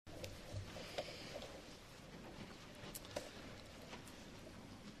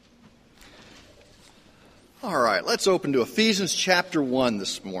All right, let's open to Ephesians chapter 1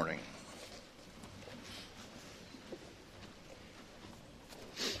 this morning.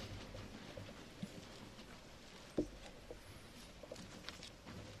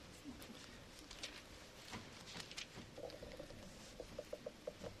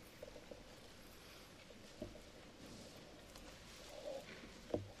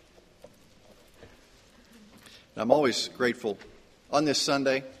 I'm always grateful on this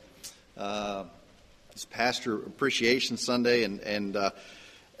Sunday. It's Pastor Appreciation Sunday, and I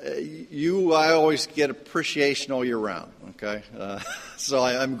always get appreciation all year round. Okay, so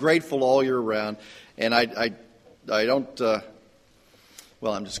I'm grateful all year round, and I don't.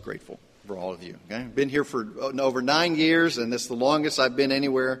 I'm just grateful for all of you. Okay, I've been here for over 9 years, and it's the longest I've been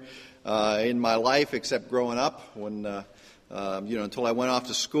anywhere in my life, except growing up when until I went off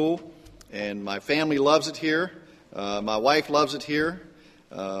to school. And my family loves it here. My wife loves it here.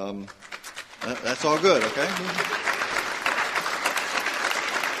 That's all good, okay?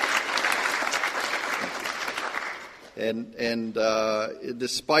 And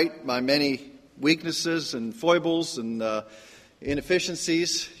despite my many weaknesses and foibles and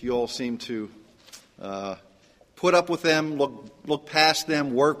inefficiencies, you all seem to put up with them, look past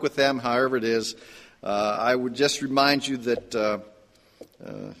them, work with them, however it is. I would just remind you that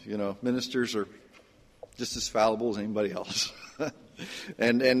ministers are just as fallible as anybody else.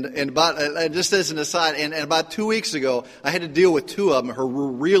 and just as an aside, and about 2 weeks ago, I had to deal with two of them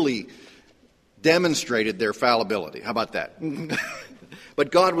who really demonstrated their fallibility. How about that?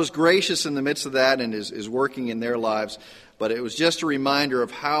 But God was gracious in the midst of that and is working in their lives. But it was just a reminder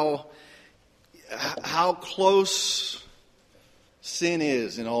of how close sin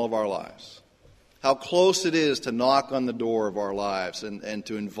is in all of our lives. How close it is to knock on the door of our lives and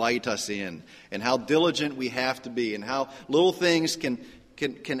to invite us in, and how diligent we have to be, and how little things can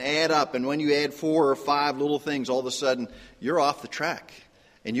add up. And when you add 4 or 5 little things, all of a sudden you're off the track.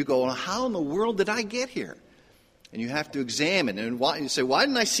 And you go, well, how in the world did I get here? And you have to examine. And you say, why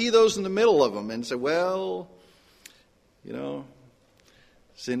didn't I see those in the middle of them? And say, well,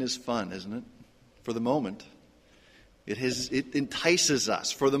 sin is fun, isn't it? For the moment. It entices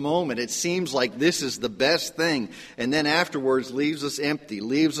us for the moment. It seems like this is the best thing. And then afterwards leaves us empty,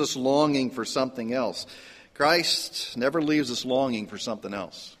 leaves us longing for something else. Christ never leaves us longing for something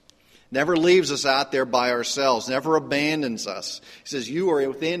else. Never leaves us out there by ourselves. Never abandons us. He says, you are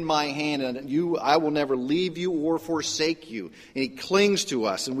within my hand, and I will never leave you or forsake you. And He clings to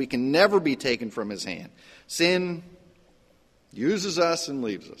us, and we can never be taken from His hand. Sin uses us and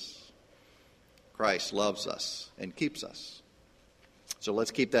leaves us. Christ loves us and keeps us. So let's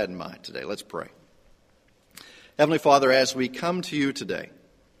keep that in mind today. Let's pray. Heavenly Father, as we come to you today,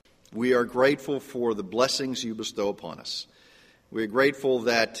 we are grateful for the blessings you bestow upon us. We are grateful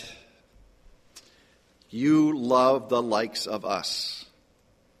that you love the likes of us.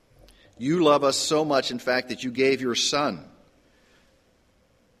 You love us so much, in fact, that you gave your Son,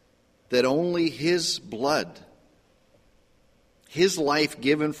 that only His blood, His life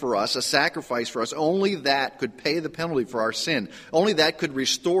given for us, a sacrifice for us, only that could pay the penalty for our sin. Only that could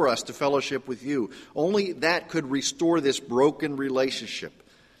restore us to fellowship with you. Only that could restore this broken relationship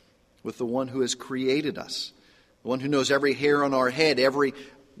with the one who has created us, the one who knows every hair on our head, every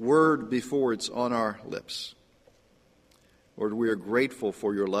word before it's on our lips. Lord, we are grateful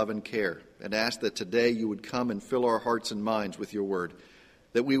for your love and care, and ask that today you would come and fill our hearts and minds with your word,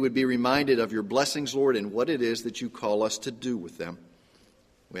 that we would be reminded of your blessings, Lord, and what it is that you call us to do with them.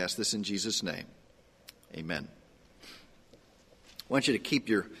 We ask this in Jesus' name. Amen. I want you to keep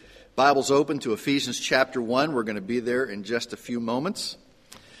your Bibles open to Ephesians chapter 1. We're going to be there in just a few moments.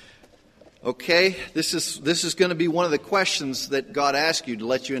 Okay, this is going to be one of the questions that God asked you to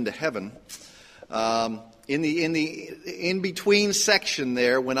let you into heaven. In the in-between section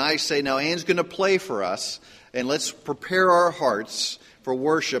there, when I say, now Ann's going to play for us, and let's prepare our hearts for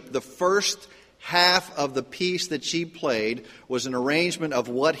worship, the first half of the piece that she played was an arrangement of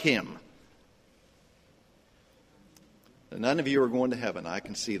what hymn? None of you are going to heaven. I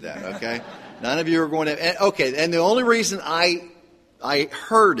can see that, okay? None of you are going to... Okay, and the only reason I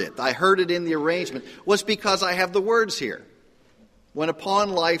heard it in the arrangement, was because I have the words here. When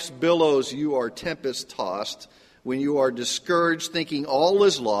upon life's billows you are tempest-tossed, when you are discouraged, thinking all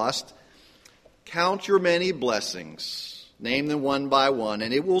is lost, count your many blessings. Name them one by one,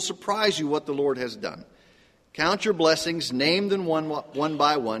 and it will surprise you what the Lord has done. Count your blessings, name them one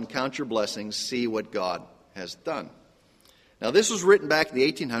by one, count your blessings, see what God has done. Now, this was written back in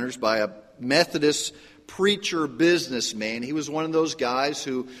the 1800s by a Methodist preacher businessman. He was one of those guys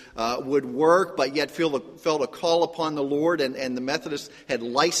who would work but yet felt a call upon the Lord, and the Methodists had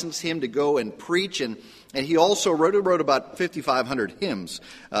licensed him to go and preach. And he also wrote about 5,500 hymns.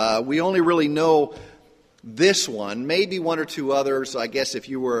 We only really know this one, maybe one or two others. I guess if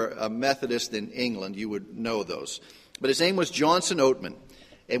you were a Methodist in England, you would know those. But his name was Johnson Oatman.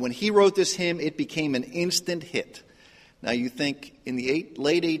 And when he wrote this hymn, it became an instant hit. Now you think, in the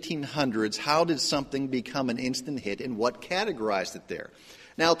late 1800s, how did something become an instant hit, and what categorized it there?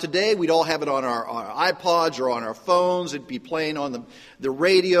 Now today, we'd all have it on our iPods or on our phones. It'd be playing on the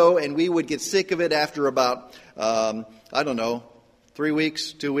radio, and we would get sick of it after about, 3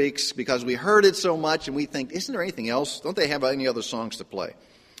 weeks, 2 weeks, because we heard it so much, and we think, isn't there anything else? Don't they have any other songs to play?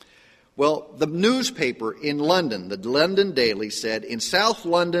 Well, the newspaper in London, the London Daily, said, in South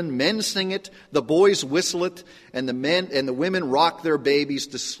London, men sing it, the boys whistle it, and the women rock their babies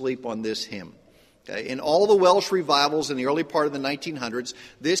to sleep on this hymn. Okay? In all the Welsh revivals in the early part of the 1900s,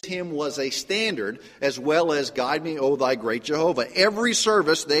 this hymn was a standard, as well as Guide Me, O Thy Great Jehovah. Every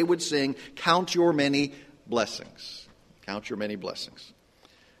service they would sing, Count Your Many Blessings. Count Your Many Blessings.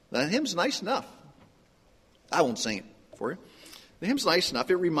 Now, the hymn's nice enough. I won't sing it for you. The hymn's nice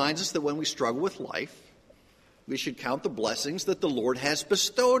enough. It reminds us that when we struggle with life, we should count the blessings that the Lord has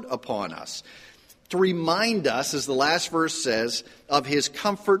bestowed upon us. To remind us, as the last verse says, of His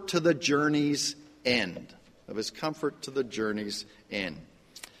comfort to the journey's end. Of His comfort to the journey's end.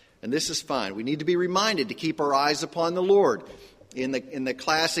 And this is fine. We need to be reminded to keep our eyes upon the Lord. In the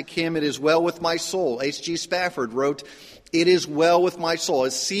classic hymn, It Is Well With My Soul, H.G. Spafford wrote, It is well with my soul.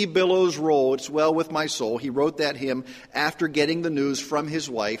 As sea billows roll, it's well with my soul. He wrote that hymn after getting the news from his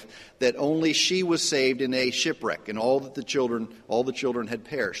wife that only she was saved in a shipwreck, and all the children had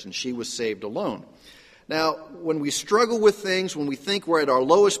perished, and she was saved alone. Now, when we struggle with things, when we think we're at our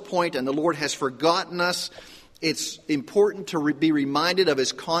lowest point and the Lord has forgotten us, it's important to be reminded of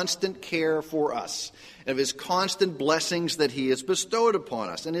His constant care for us, of His constant blessings that He has bestowed upon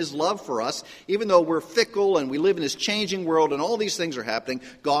us, and His love for us. Even though we're fickle and we live in this changing world and all these things are happening,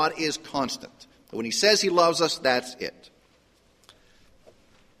 God is constant. When He says He loves us, that's it.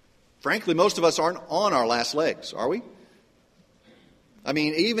 Frankly, most of us aren't on our last legs, are we? I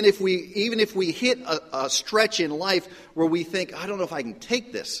mean, even if we hit a stretch in life where we think, I don't know if I can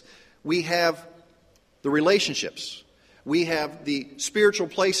take this, we have the relationships. We have the spiritual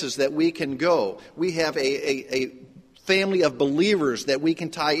places that we can go. We have a family of believers that we can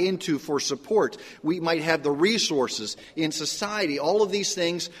tie into for support. We might have the resources in society, all of these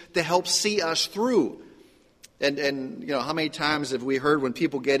things to help see us through. And you know, how many times have we heard when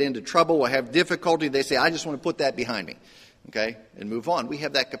people get into trouble or have difficulty, they say, I just want to put that behind me. Okay, and move on. We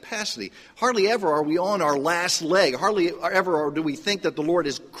have that capacity. Hardly ever are we on our last leg. Hardly ever do we think that the Lord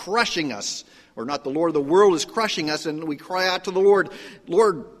is crushing us. Or not the Lord, the world is crushing us, and we cry out to the Lord,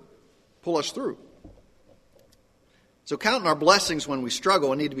 Lord, pull us through. So counting our blessings when we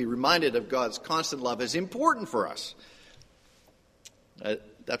struggle and need to be reminded of God's constant love is important for us.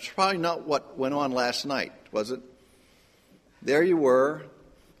 That's probably not what went on last night, was it? There you were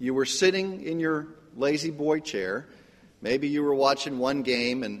sitting in your lazy boy chair. Maybe you were watching one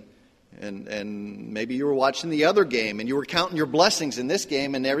game and maybe you were watching the other game and you were counting your blessings in this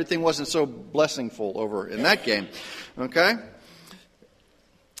game and everything wasn't so blessingful over in that game. Okay?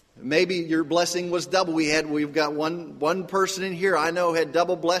 Maybe your blessing was double. We've got one person in here I know had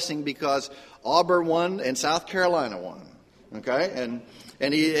double blessing because Auburn won and South Carolina won. Okay?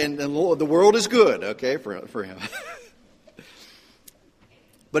 And the world is good, okay, for him.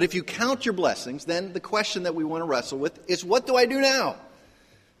 But if you count your blessings, then the question that we want to wrestle with is, what do I do now?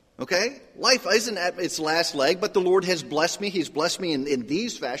 Okay? Life isn't at its last leg, but the Lord has blessed me. He's blessed me in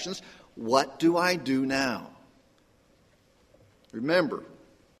these fashions. What do I do now? Remember,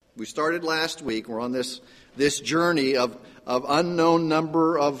 we started last week. We're on this journey of unknown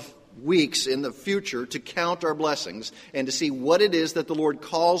number of weeks in the future to count our blessings and to see what it is that the Lord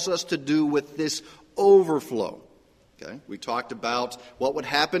calls us to do with this overflow. Okay. We talked about what would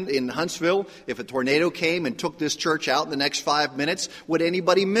happen in Huntsville if a tornado came and took this church out in the next 5 minutes. Would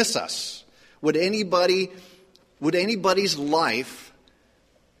anybody miss us? Would anybody's life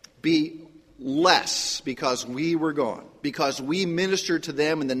be less because we were gone? Because we ministered to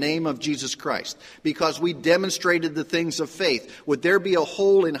them in the name of Jesus Christ? Because we demonstrated the things of faith? Would there be a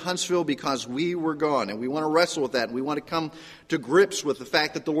hole in Huntsville because we were gone? And we want to wrestle with that. And we want to come to grips with the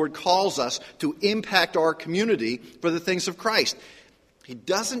fact that the Lord calls us to impact our community for the things of Christ. He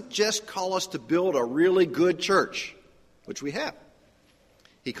doesn't just call us to build a really good church, which we have.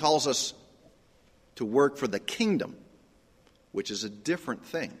 He calls us to work for the kingdom, which is a different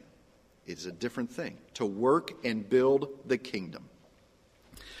thing. is a different thing. To work and build the kingdom.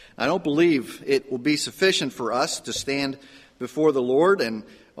 I don't believe it will be sufficient for us to stand before the Lord and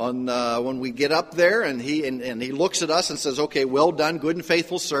when we get up there and he looks at us and says, okay, well done, good and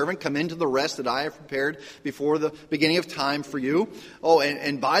faithful servant, come into the rest that I have prepared before the beginning of time for you. Oh,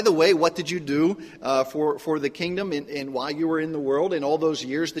 and by the way, what did you do for the kingdom and while you were in the world in all those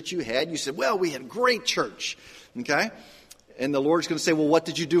years that you had? You said, well, we had great church, okay? And the Lord's going to say, well, what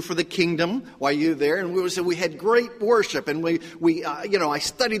did you do for the kingdom while you were there? And we would say, we had great worship, and I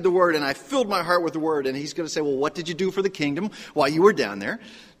studied the Word, and I filled my heart with the Word. And He's going to say, well, what did you do for the kingdom while you were down there?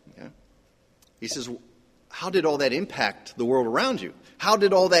 Okay. He says, how did all that impact the world around you? How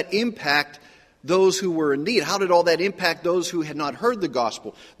did all that impact those who were in need? How did all that impact those who had not heard the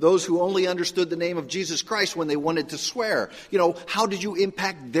gospel? Those who only understood the name of Jesus Christ when they wanted to swear? How did you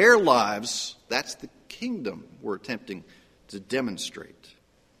impact their lives? That's the kingdom we're attempting to demonstrate.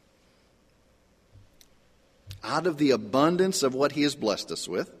 Out of the abundance of what He has blessed us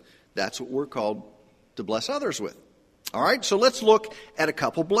with, that's what we're called to bless others with. All right, so let's look at a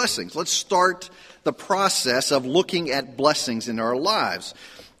couple blessings. Let's start the process of looking at blessings in our lives.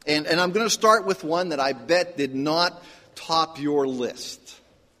 And I'm going to start with one that I bet did not top your list.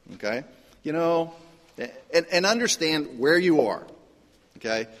 Okay? And understand where you are.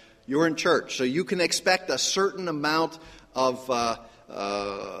 Okay? You're in church, so you can expect a certain amount of,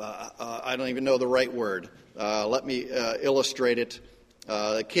 I don't even know the right word. Let me illustrate it.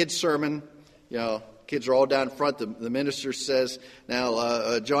 The kids' sermon, kids are all down front. The minister says,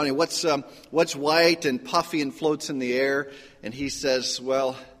 now, Johnny, what's white and puffy and floats in the air? And he says,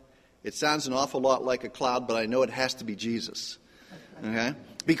 well, it sounds an awful lot like a cloud, but I know it has to be Jesus. Okay?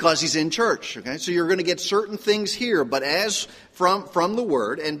 Because He's in church. Okay? So you're going to get certain things here, but as from the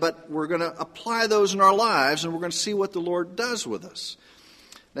Word, but we're going to apply those in our lives, and we're going to see what the Lord does with us.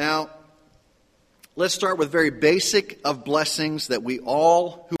 Now, let's start with very basic of blessings that we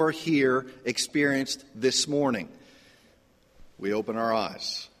all who are here experienced this morning. We open our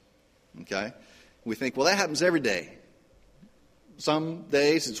eyes. Okay? We think, well, that happens every day. Some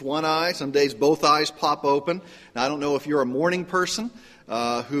days it's one eye, some days both eyes pop open. Now, I don't know if you're a morning person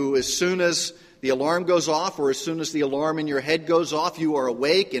who as soon as the alarm goes off or as soon as the alarm in your head goes off, you are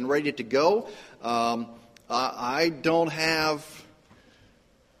awake and ready to go. I don't have,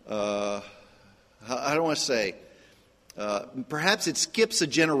 I don't want to say, perhaps it skips a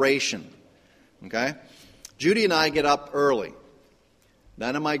generation. Okay? Judy and I get up early.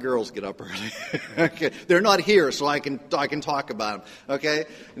 None of my girls get up early. Okay, they're not here, so I can talk about them. Okay,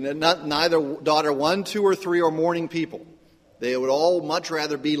 neither daughter 1, 2, or 3 are morning people. They would all much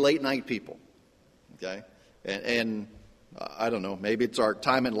rather be late night people. Okay, and I don't know. Maybe it's our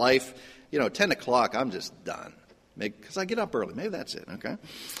time in life. 10 o'clock, I'm just done because I get up early. Maybe that's it. Okay,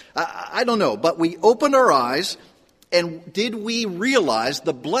 I don't know. But we opened our eyes, and did we realize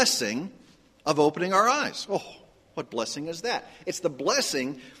the blessing of opening our eyes? Oh. What blessing is that? It's the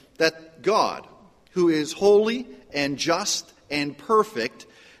blessing that God, who is holy and just and perfect,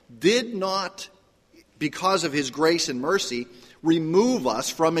 did not, because of His grace and mercy, remove us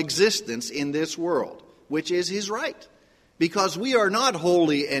from existence in this world, which is His right. Because we are not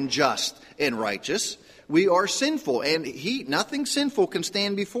holy and just and righteous. We are sinful, and nothing sinful can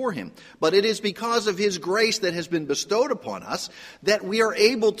stand before Him. But it is because of His grace that has been bestowed upon us that we are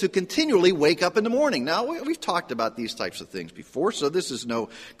able to continually wake up in the morning. Now, we've talked about these types of things before, so this is no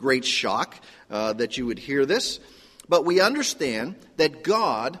great shock that you would hear this. But we understand that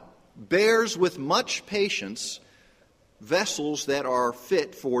God bears with much patience vessels that are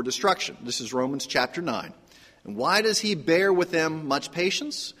fit for destruction. This is Romans chapter 9. And why does He bear with them much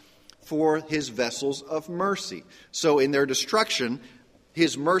patience? For His vessels of mercy. So in their destruction,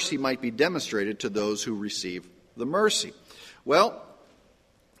 His mercy might be demonstrated to those who receive the mercy. Well,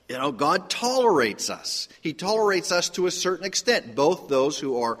 God tolerates us. He tolerates us to a certain extent, both those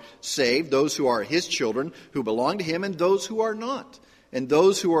who are saved, those who are His children, who belong to Him, and those who are not. And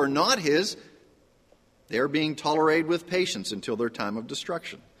those who are not His, they are being tolerated with patience until their time of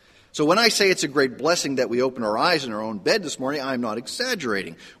destruction. So when I say it's a great blessing that we open our eyes in our own bed this morning, I'm not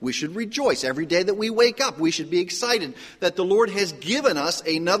exaggerating. We should rejoice every day that we wake up. We should be excited that the Lord has given us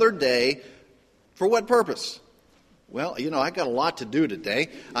another day. For what purpose? Well, I got a lot to do today.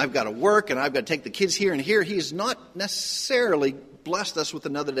 I've got to work and I've got to take the kids here and here. He has not necessarily blessed us with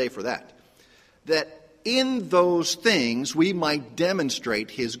another day for that. That in those things we might demonstrate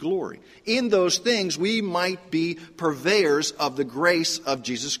His glory. In those things we might be purveyors of the grace of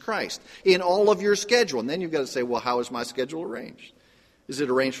Jesus Christ in all of your schedule. And then you've got to say, well, how is my schedule arranged? Is it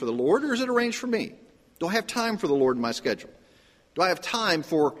arranged for the Lord or is it arranged for me? Do I have time for the Lord in my schedule? Do I have time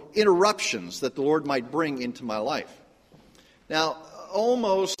for interruptions that the Lord might bring into my life? Now,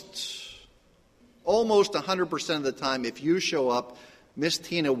 almost 100% of the time, if you show up, Miss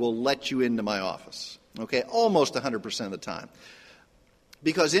Tina will let you into my office. Okay, almost 100% of the time.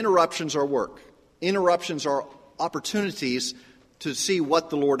 Because interruptions are work. Interruptions are opportunities to see what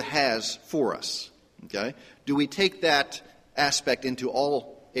the Lord has for us. Okay? Do we take that aspect into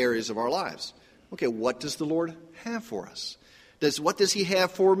all areas of our lives? Okay, what does the Lord have for us? What does He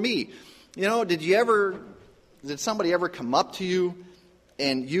have for me? You know, did somebody ever come up to you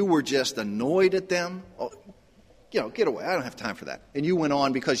and you were just annoyed at them? Oh, get away. I don't have time for that. And you went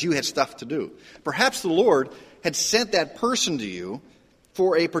on because you had stuff to do. Perhaps the Lord had sent that person to you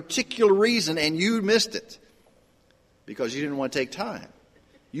for a particular reason and you missed it because you didn't want to take time.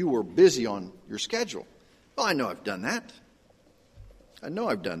 You were busy on your schedule. Well, I know I've done that. I know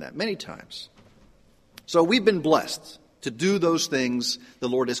I've done that many times. So we've been blessed to do those things the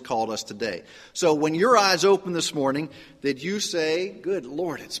Lord has called us today. So when your eyes open this morning, did you say, "Good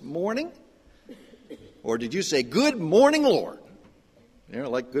Lord, it's morning"? Or did you say, "Good morning, Lord"? You know,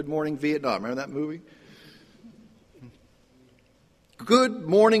 like Good Morning Vietnam. Remember that movie? Good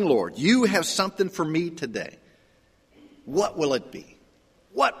morning, Lord. You have something for me today. What will it be?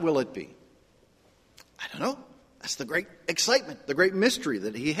 What will it be? I don't know. That's the great excitement, the great mystery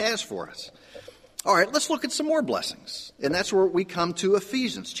that He has for us. All right, let's look at some more blessings. And that's where we come to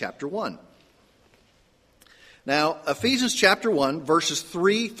Ephesians chapter 1. Now, Ephesians chapter 1, verses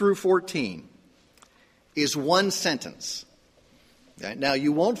 3 through 14 is one sentence. Okay? Now,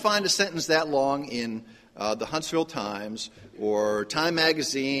 you won't find a sentence that long in the Huntsville Times or Time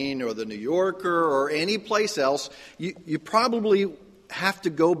Magazine or the New Yorker or any place else. You probably have to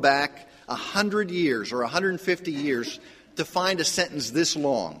go back 100 years or 150 years to find a sentence this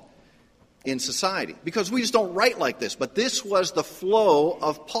long in society, because we just don't write like this. But this was the flow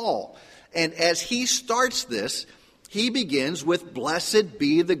of Paul. And as he starts this, he begins with, "Blessed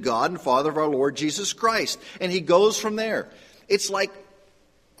be the God and Father of our Lord Jesus Christ." And he goes from there. It's like,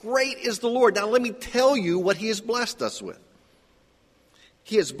 great is the Lord. Now let me tell you what He has blessed us with.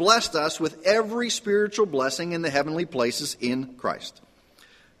 He has blessed us with every spiritual blessing in the heavenly places in Christ.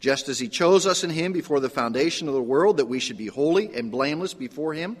 Just as He chose us in Him before the foundation of the world, that we should be holy and blameless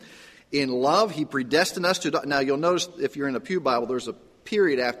before Him. In love, He predestined us to... Now, you'll notice if you're in a Pew Bible, there's a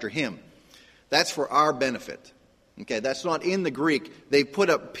period after Him. That's for our benefit. Okay, that's not in the Greek. They put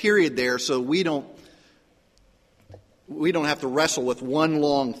a period there so we don't have to wrestle with one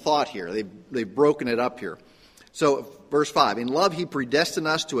long thought here. They've broken it up here. So, verse 5, in love He predestined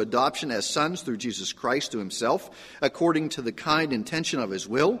us to adoption as sons through Jesus Christ to Himself, according to the kind intention of His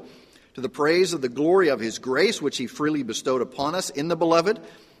will, to the praise of the glory of His grace, which He freely bestowed upon us in the Beloved.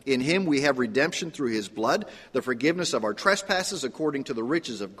 In Him we have redemption through His blood, the forgiveness of our trespasses according to the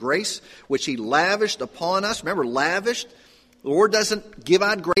riches of grace, which He lavished upon us. Remember, lavished. The Lord doesn't give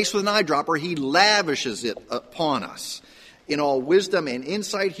out grace with an eyedropper. He lavishes it upon us. In all wisdom and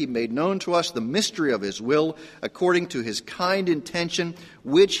insight He made known to us the mystery of His will, according to His kind intention,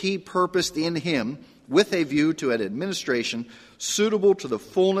 which He purposed in Him, with a view to an administration suitable to the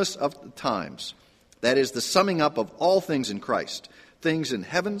fullness of the times. That is, the summing up of all things in Christ. Things in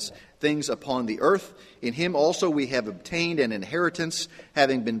heavens, things upon the earth. In Him also we have obtained an inheritance,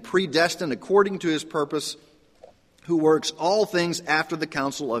 having been predestined according to His purpose, who works all things after the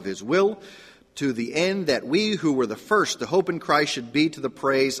counsel of His will, to the end that we who were the first to hope in Christ should be to the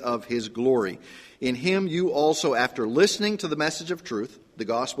praise of His glory. In Him you also, after listening to the message of truth, the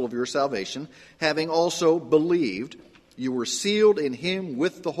gospel of your salvation, having also believed, you were sealed in Him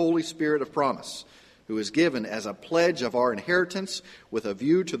with the Holy Spirit of promise, who is given as a pledge of our inheritance with a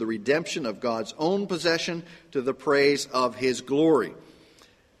view to the redemption of God's own possession to the praise of His glory.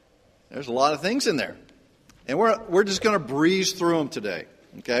 There's a lot of things in there. And we're just going to breeze through them today.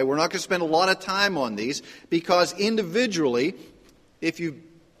 Okay, we're not going to spend a lot of time on these because individually, if you've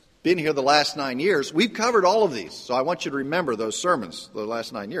been here the last 9 years, we've covered all of these. So I want you to remember those sermons the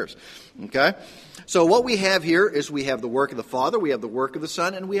last 9 years. Okay? So what we have here is we have the work of the Father, we have the work of the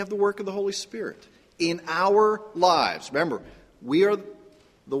Son, and we have the work of the Holy Spirit in our lives. Remember, we are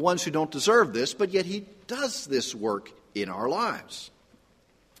the ones who don't deserve this, but yet He does this work in our lives.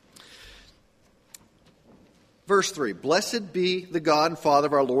 Verse 3, blessed be the God and Father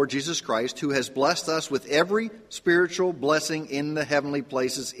of our Lord Jesus Christ, who has blessed us with every spiritual blessing in the heavenly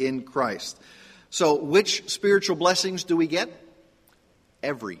places in Christ. So which spiritual blessings do we get?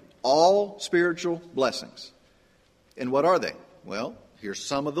 All spiritual blessings. And what are they? Well, here's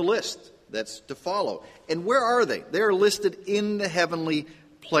some of the list that's to follow. And where are they? They're listed in the heavenly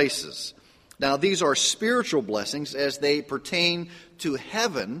places. Now, these are spiritual blessings as they pertain to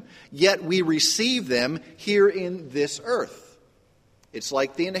heaven, yet we receive them here in this earth. It's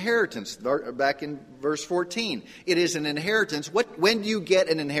like the inheritance, back in verse 14. It is an inheritance. When do you get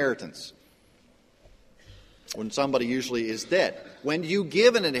an inheritance? When somebody usually is dead. When do you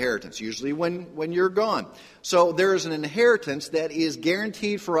give an inheritance? Usually when you're gone. So there is an inheritance that is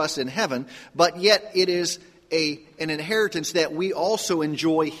guaranteed for us in heaven, but yet it is an inheritance that we also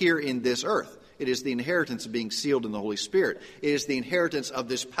enjoy here in this earth. It is the inheritance of being sealed in the Holy Spirit. It is the inheritance of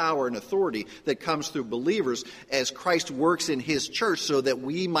this power and authority that comes through believers as Christ works in His church so that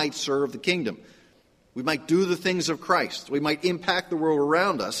we might serve the kingdom. We might do the things of Christ. We might impact the world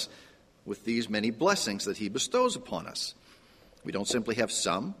around us with these many blessings that He bestows upon us. We don't simply have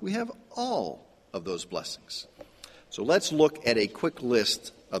some, we have all of those blessings. So let's look at a quick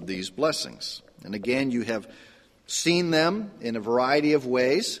list of these blessings. And again, you have seen them in a variety of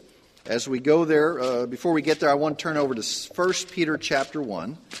ways. As we go there, before we get there, I want to turn over to 1 Peter chapter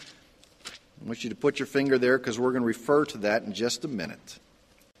 1. I want you to put your finger there because we're going to refer to that in just a minute.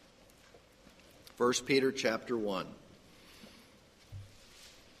 1 Peter chapter 1.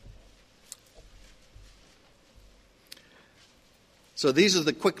 So these are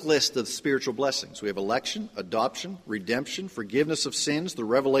the quick list of spiritual blessings. We have election, adoption, redemption, forgiveness of sins, the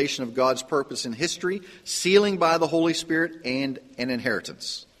revelation of God's purpose in history, sealing by the Holy Spirit, and an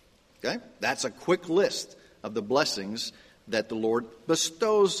inheritance. Okay? That's a quick list of the blessings that the Lord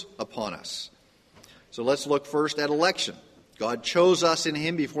bestows upon us. So let's look first at election. God chose us in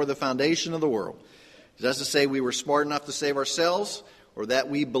Him before the foundation of the world. It doesn't say we were smart enough to save ourselves, or that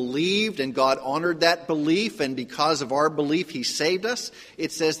we believed and God honored that belief, and because of our belief He saved us.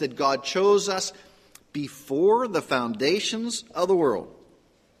 It says that God chose us before the foundations of the world.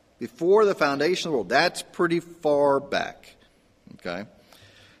 Before the foundation of the world. That's pretty far back. Okay?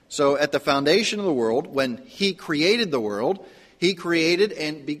 So at the foundation of the world, when He created the world, He created,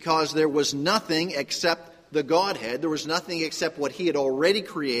 and because there was nothing except the Godhead, there was nothing except what He had already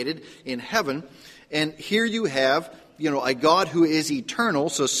created in heaven. And here you have a God who is eternal,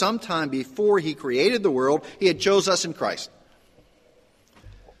 so sometime before He created the world, He had chose us in Christ.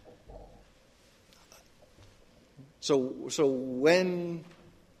 So when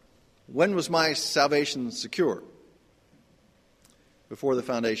was my salvation secure? Before the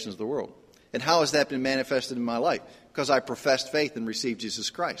foundations of the world. And how has that been manifested in my life? Because I professed faith and received Jesus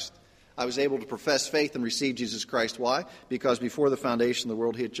Christ. I was able to profess faith and receive Jesus Christ. Why? Because before the foundation of the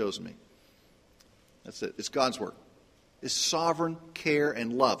world, He had chosen me. That's it. It's God's work. His sovereign care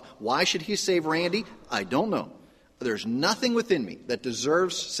and love. Why should He save Randy? I don't know. There's nothing within me that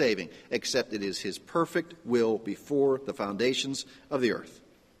deserves saving except it is His perfect will before the foundations of the earth.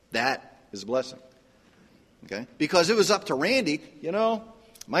 That is a blessing. Okay? Because if it was up to Randy,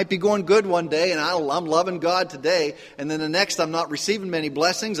 might be going good one day and I'm loving God today, and then the next I'm not receiving many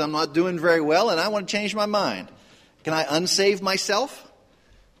blessings, I'm not doing very well, and I want to change my mind. Can I unsave myself?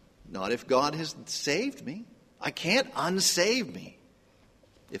 Not if God has saved me. I can't unsave me.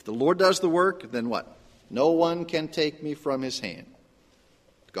 If the Lord does the work, then what? No one can take me from His hand.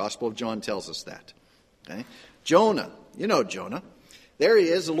 The Gospel of John tells us that. Okay? Jonah. You know Jonah. There he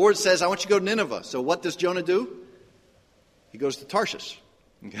is. The Lord says, I want you to go to Nineveh. So what does Jonah do? He goes to Tarshish.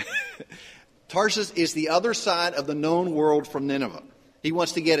 Okay? Tarshish is the other side of the known world from Nineveh. He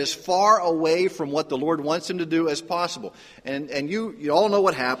wants to get as far away from what the Lord wants him to do as possible. And you all know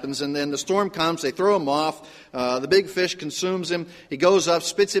what happens. And then the storm comes. They throw him off. The big fish consumes him. He goes up,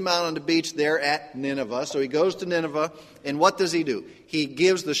 spits him out on the beach there at Nineveh. So he goes to Nineveh. And what does he do? He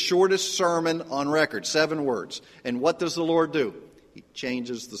gives the shortest sermon on record, 7 words. And what does the Lord do? He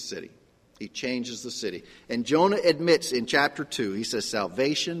changes the city. He changes the city. And Jonah admits in chapter 2, he says,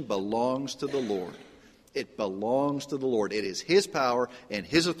 salvation belongs to the Lord. It belongs to the Lord. It is His power and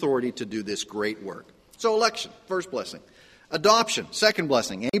His authority to do this great work. So election, first blessing. Adoption, second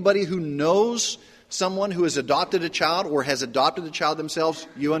blessing. Anybody who knows someone who has adopted a child or has adopted a child themselves,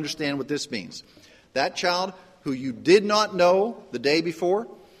 you understand what this means. That child who you did not know the day before,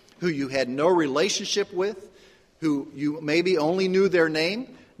 who you had no relationship with, who you maybe only knew their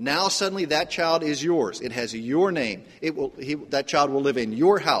name, now suddenly that child is yours. It has your name. That child will live in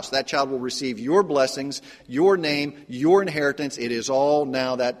your house. That child will receive your blessings, your name, your inheritance. It is all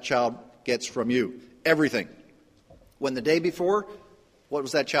now that child gets from you. Everything. When the day before, what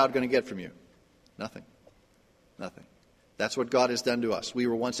was that child going to get from you? Nothing. Nothing. That's what God has done to us. We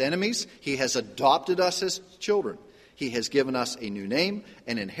were once enemies. He has adopted us as children. He has given us a new name,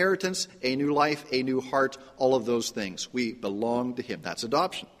 an inheritance, a new life, a new heart, all of those things. We belong to Him. That's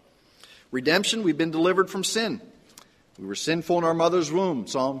adoption. Redemption, we've been delivered from sin. We were sinful in our mother's womb,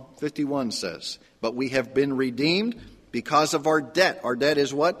 Psalm 51 says. But we have been redeemed because of our debt. Our debt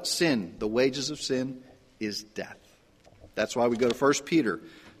is what? Sin. The wages of sin is death. That's why we go to 1 Peter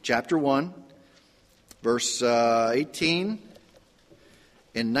chapter 1, verse 18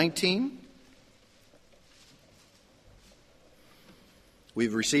 and 19.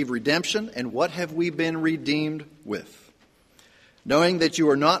 We've received redemption, and what have we been redeemed with? Knowing that you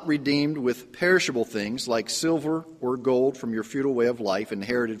are not redeemed with perishable things like silver or gold from your futile way of life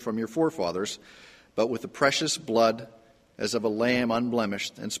inherited from your forefathers, but with the precious blood as of a lamb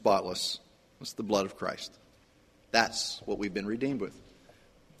unblemished and spotless. It's the blood of Christ. That's what we've been redeemed with.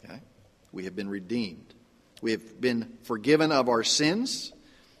 Okay? We have been redeemed. We have been forgiven of our sins.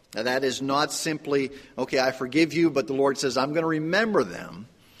 Now that is not simply, okay, I forgive you, but the Lord says, I'm going to remember them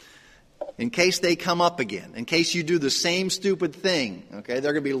in case they come up again, in case you do the same stupid thing. Okay,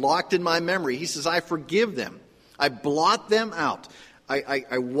 they're going to be locked in my memory. He says, I forgive them. I blot them out.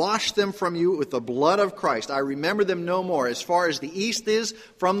 I wash them from you with the blood of Christ. I remember them no more. As far as the east is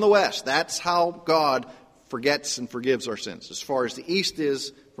from the west. That's how God forgets and forgives our sins. As far as the east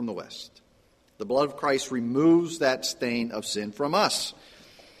is from the west. The blood of Christ removes that stain of sin from us.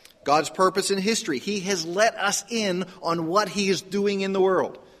 God's purpose in history. He has let us in on what He is doing in the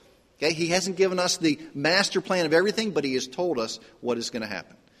world. Okay? He hasn't given us the master plan of everything, but He has told us what is going to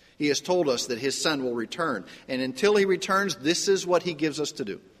happen. He has told us that His Son will return. And until He returns, this is what He gives us to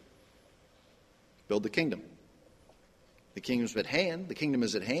do. Build the kingdom. The kingdom's at hand. The kingdom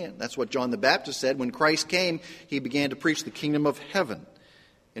is at hand. That's what John the Baptist said. When Christ came, He began to preach the kingdom of heaven.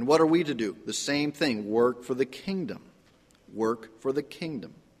 And what are we to do? The same thing. Work for the kingdom. Work for the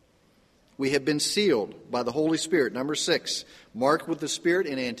kingdom. We have been sealed by the Holy Spirit. Number 6, marked with the Spirit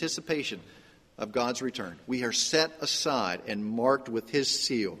in anticipation of God's return. We are set aside and marked with His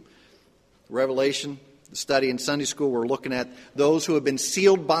seal. Revelation, the study in Sunday school, we're looking at those who have been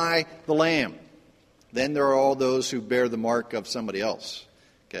sealed by the Lamb. Then there are all those who bear the mark of somebody else.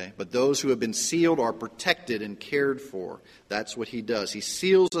 Okay? But those who have been sealed are protected and cared for. That's what He does. He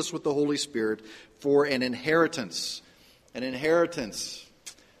seals us with the Holy Spirit for an inheritance. An inheritance.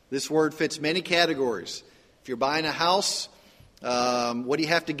 This word fits many categories. If you're buying a house, what do you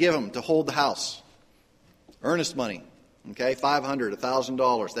have to give them to hold the house? Earnest money. Okay, $500,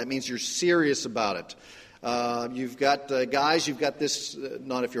 $1,000. That means you're serious about it. You've got guys, you've got this,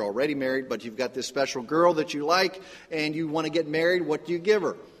 not if you're already married, but you've got this special girl that you like, and you want to get married. What do you give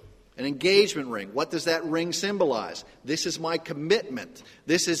her? An engagement ring. What does that ring symbolize? This is my commitment.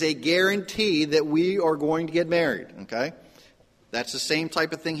 This is a guarantee that we are going to get married. Okay? That's the same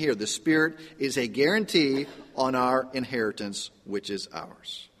type of thing here. The Spirit is a guarantee on our inheritance, which is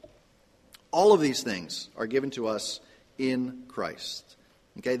ours. All of these things are given to us in Christ.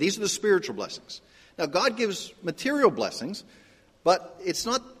 Okay, these are the spiritual blessings. Now, God gives material blessings, but it's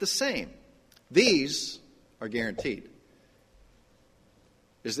not the same. These are guaranteed.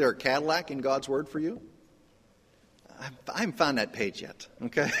 Is there a Cadillac in God's Word for you? I haven't found that page yet.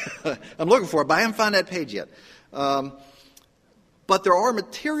 Okay, I'm looking for it, but I haven't found that page yet. But there are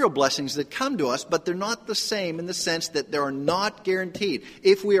material blessings that come to us, but they're not the same in the sense that they are not guaranteed.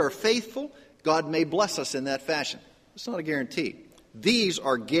 If we are faithful, God may bless us in that fashion. It's not a guarantee. These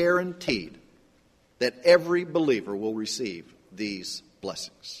are guaranteed that every believer will receive these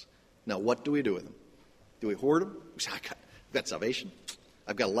blessings. Now, what do we do with them? Do we hoard them? I've got salvation.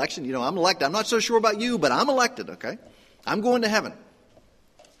 I've got election. You know, I'm elected. I'm not so sure about you, but I'm elected, okay? I'm going to heaven.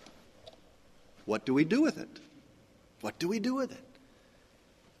 What do we do with it? What do we do with it?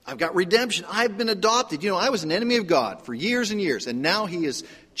 I've got redemption. I've been adopted. You know, I was an enemy of God for years and years, and now He has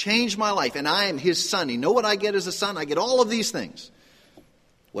changed my life, and I am His son. You know what I get as a son? I get all of these things.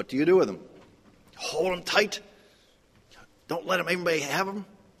 What do you do with them? Hold them tight? Don't let anybody have them?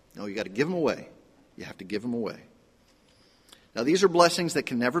 No, you got to give them away. You have to give them away. Now, these are blessings that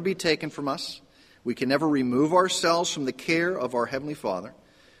can never be taken from us. We can never remove ourselves from the care of our Heavenly Father.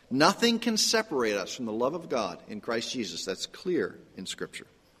 Nothing can separate us from the love of God in Christ Jesus. That's clear in Scripture.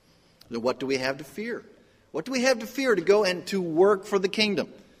 Then what do we have to fear? What do we have to fear to go and to work for the kingdom?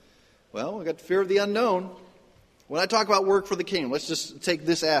 Well, we've got the fear of the unknown. When I talk about work for the kingdom, let's just take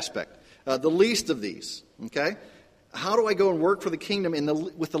this aspect. The least of these, okay? How do I go and work for the kingdom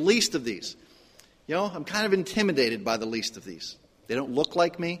with the least of these? You know, I'm kind of intimidated by the least of these. They don't look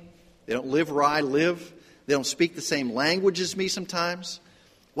like me. They don't live where I live. They don't speak the same language as me sometimes.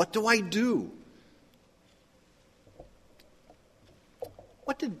 What do I do?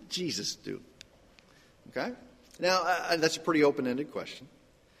 What did Jesus do? Okay? Now, that's a pretty open-ended question.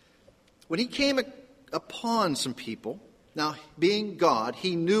 When He came upon some people, now, being God,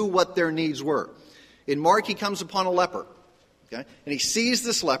 He knew what their needs were. In Mark, he comes upon a leper. Okay? And he sees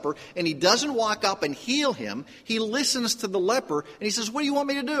this leper, and he doesn't walk up and heal him. He listens to the leper, and he says, "What do you want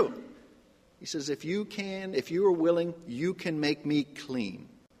me to do?" He says, if you are willing, you can make me clean.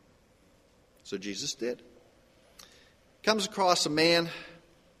 So Jesus did. Comes across a man,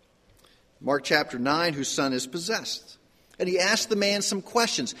 Mark chapter 9, whose son is possessed. And he asks the man some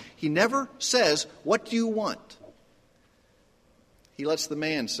questions. He never says, "What do you want?" He lets the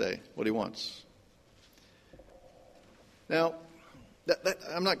man say what he wants. Now,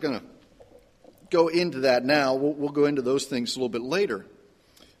 I'm not going to go into that now. We'll go into those things a little bit later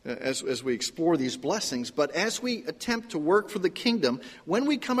as we explore these blessings. But as we attempt to work for the kingdom, when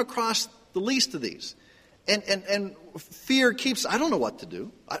we come across the least of these, and fear keeps, I don't know what to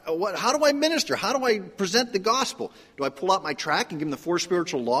do. How do I minister? How do I present the gospel? Do I pull out my tract and give them the 4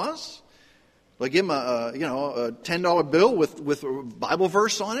 spiritual laws? Do I give them a $10 bill with a Bible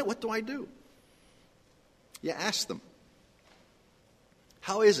verse on it? What do I do? You ask them.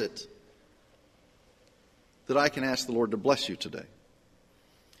 How is it that I can ask the Lord to bless you today?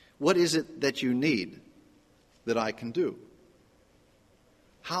 What is it that you need that I can do?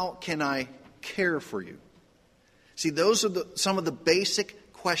 How can I care for you? See, those are some of the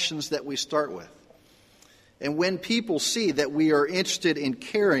basic questions that we start with. And when people see that we are interested in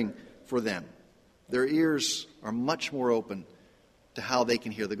caring for them, their ears are much more open to how they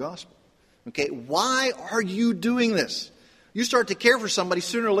can hear the gospel. Okay, why are you doing this? You start to care for somebody,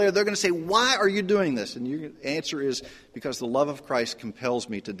 sooner or later they're going to say, "Why are you doing this?" And your answer is, "Because the love of Christ compels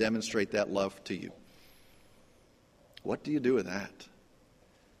me to demonstrate that love to you." What do you do with that?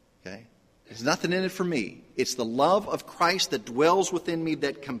 Okay? There's nothing in it for me. It's the love of Christ that dwells within me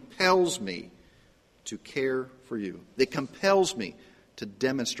that compels me to care for you. That compels me to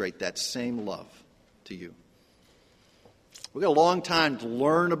demonstrate that same love to you. We've got a long time to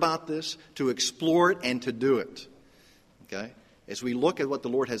learn about this, to explore it, and to do it. Okay? As we look at what the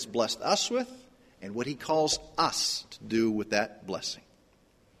Lord has blessed us with and what He calls us to do with that blessing.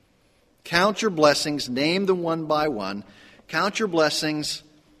 Count your blessings, name them one by one. Count your blessings.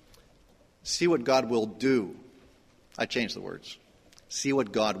 See what God will do. I changed the words. See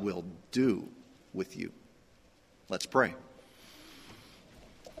what God will do with you. Let's pray.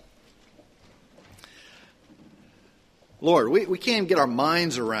 Lord, we can't even get our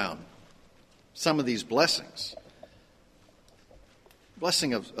minds around some of these blessings.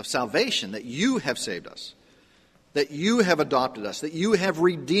 Blessing of salvation, that you have saved us, that you have adopted us, that you have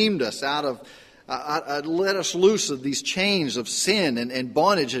redeemed us out of let us loose of these chains of sin and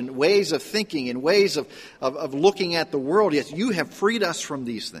bondage and ways of thinking and ways of looking at the world. Yes, you have freed us from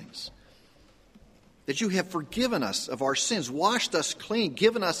these things. That you have forgiven us of our sins, washed us clean,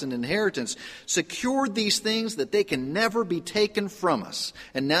 given us an inheritance, secured these things that they can never be taken from us.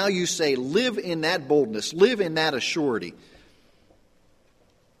 And now you say, live in that boldness, live in that assurity.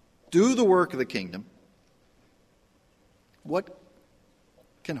 Do the work of the kingdom. What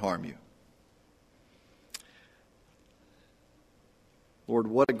can harm you? Lord,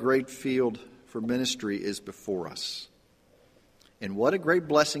 what a great field for ministry is before us. And what a great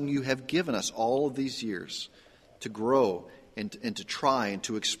blessing you have given us all of these years to grow and to try and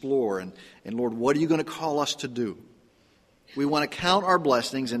to explore. And Lord, what are you going to call us to do? We want to count our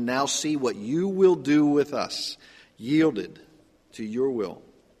blessings and now see what you will do with us, yielded to your will,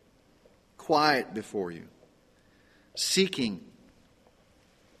 quiet before you, seeking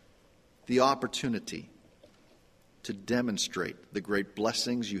the opportunity to demonstrate the great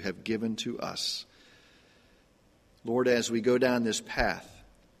blessings you have given to us. Lord, as we go down this path,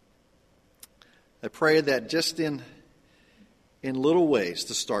 I pray that just in little ways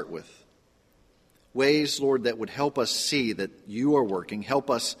to start with, ways, Lord, that would help us see that you are working,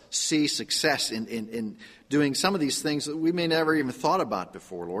 help us see success in doing some of these things that we may never even thought about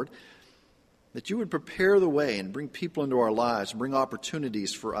before, Lord, that you would prepare the way and bring people into our lives, bring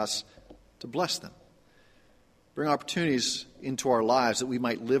opportunities for us to bless them. Bring opportunities into our lives that we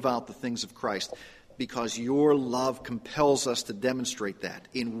might live out the things of Christ, because your love compels us to demonstrate that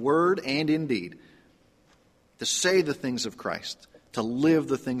in word and in deed, to say the things of Christ, to live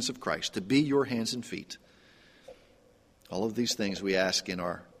the things of Christ, to be your hands and feet. All of these things we ask in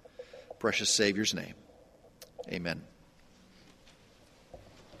our precious Savior's name. Amen.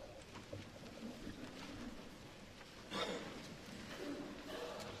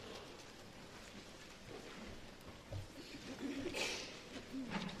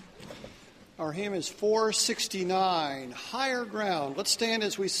 Our hymn is 469, Higher Ground. Let's stand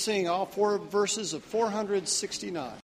as we sing all 4 verses of 469.